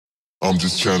I'm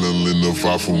just channeling the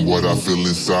vibe from what I feel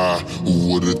inside.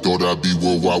 Who would've thought I'd be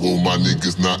worldwide with my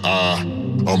niggas, not I.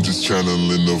 I'm just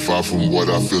channeling the vibe from what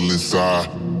I feel inside.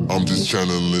 I'm just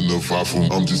channeling the vibe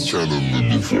from, I'm just channeling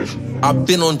the vibe. I've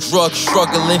been on drugs,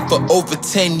 struggling for over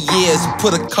 10 years.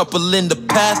 Put a couple in the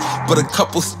past, but a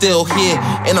couple still here.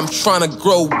 And I'm trying to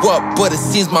grow up, but it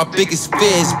seems my biggest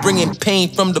fear is bringing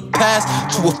pain from the past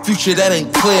to a future that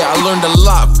ain't clear. I learned a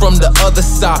lot from the other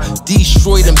side,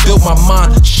 destroyed and built my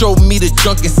mind, showed me the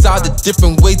junk inside, the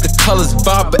different ways the colors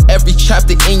vibe. But every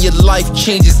chapter in your life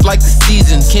changes like the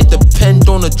seasons. Can't depend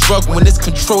on a drug when it's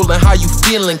controlling how you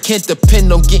feeling. Can't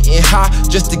depend on getting high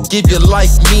just to give your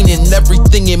life meaning.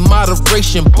 Everything in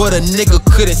moderation, but a nigga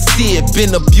couldn't see it.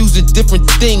 Been abusing different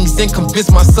things and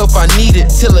convinced myself I need it,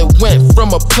 till it went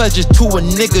from a pleasure to a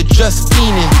nigga just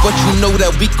fiending. But you know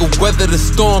that we could weather the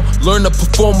storm, learn to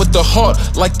perform with the heart,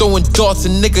 like throwing darts, a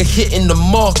nigga hitting the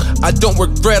mark. I don't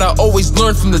regret, I always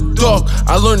learn from the dark.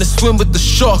 I learned to swim with the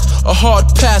sharks. A hard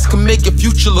pass can make your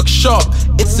future look sharp.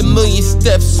 It's a million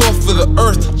steps off of the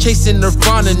earth, chasing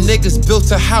nirvana. Niggas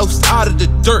built a house out of the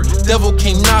dirt. Devil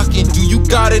came knocking. Do you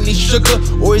got any sugar,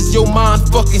 or is your mind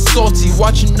fucking salty?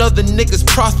 Watching other niggas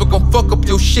prosper gon' fuck up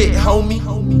your shit, homie.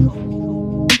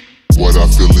 What I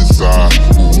feel inside.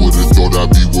 Who would've thought I'd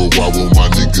be worldwide with my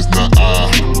niggas, not I.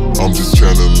 I'm just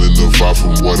channeling the vibe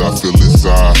from what I feel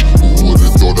inside. Who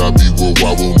would've thought I'd be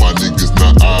worldwide with my niggas,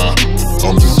 not I.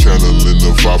 I'm just channeling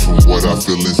the vibe from what I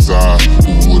feel inside.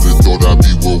 Who would've thought I'd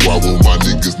be worldwide with my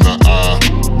niggas, not I.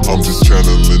 I'm just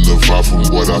channeling the vibe from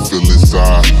what I feel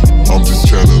inside. I'm just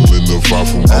channeling the vibe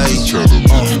from, I'm just channeling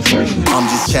the vibe. I'm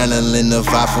just channeling the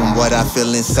vibe from what I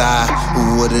feel inside.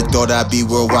 Who would've thought I'd be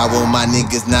worldwide with my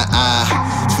niggas, not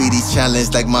I. Treat each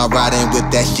challenge like my riding with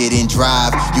that shit and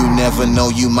drive. You never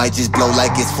know, you might just blow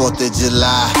like it's 4th of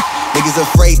July. Niggas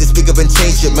afraid to speak up and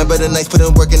change shit. Remember the nights put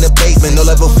in work in the basement. No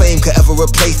level fame could ever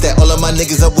replace that. All of my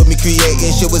niggas up with me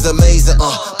creating shit was amazing.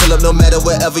 Pull up no matter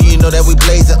wherever, you know that we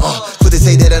blazing. But they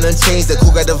say that I done changed. That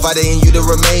cool got divided and you the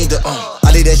remainder.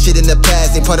 I leave that shit in the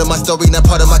past. Ain't part of my story, not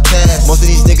part of my cast. Most of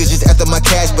these niggas just after my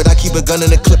cash, but I keep a gun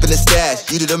and a clip in the stash.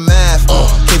 You do the math.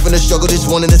 Came from the struggle, just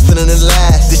wanting this feeling to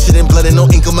last. This shit in blood and no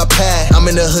ink on my pad. I'm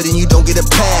in the hood and you don't get a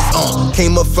pass.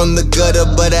 Came up from the gutter,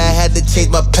 but I had to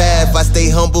change my path. I stay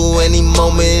humble. Any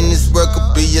moment in this work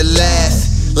could be your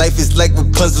last. Life is like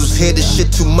Rapunzel's hair, this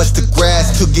shit too much to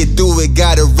grasp. To get through it,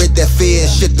 gotta rid that fear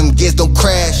and shit, them gears don't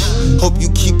crash. Hope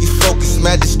you keep your focus,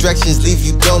 mad distractions leave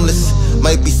you domeless.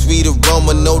 Might be sweet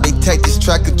aroma, no they tactics,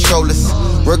 try control us.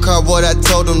 Work hard what I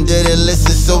told them, didn't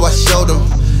listen so I showed them.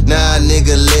 Nah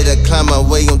nigga lit, I climb my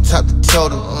way on top the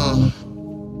totem.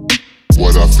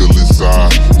 What I feel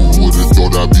inside. Who would've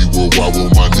thought I'd be worldwide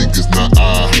with my niggas, not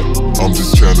I. I'm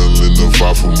just channeling the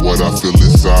vibe from what I feel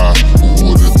inside. Who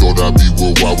would've thought I'd be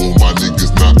worldwide with my niggas,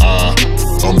 not I.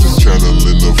 I'm just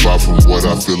channeling the vibe from what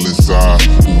I feel inside.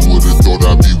 Who would've thought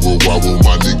I'd be worldwide with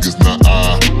my niggas, not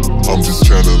I. I'm just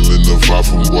channeling the vibe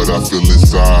from what I feel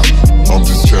inside. I'm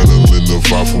just channeling the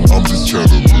vibe from, I'm just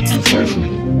channeling the vibe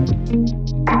from.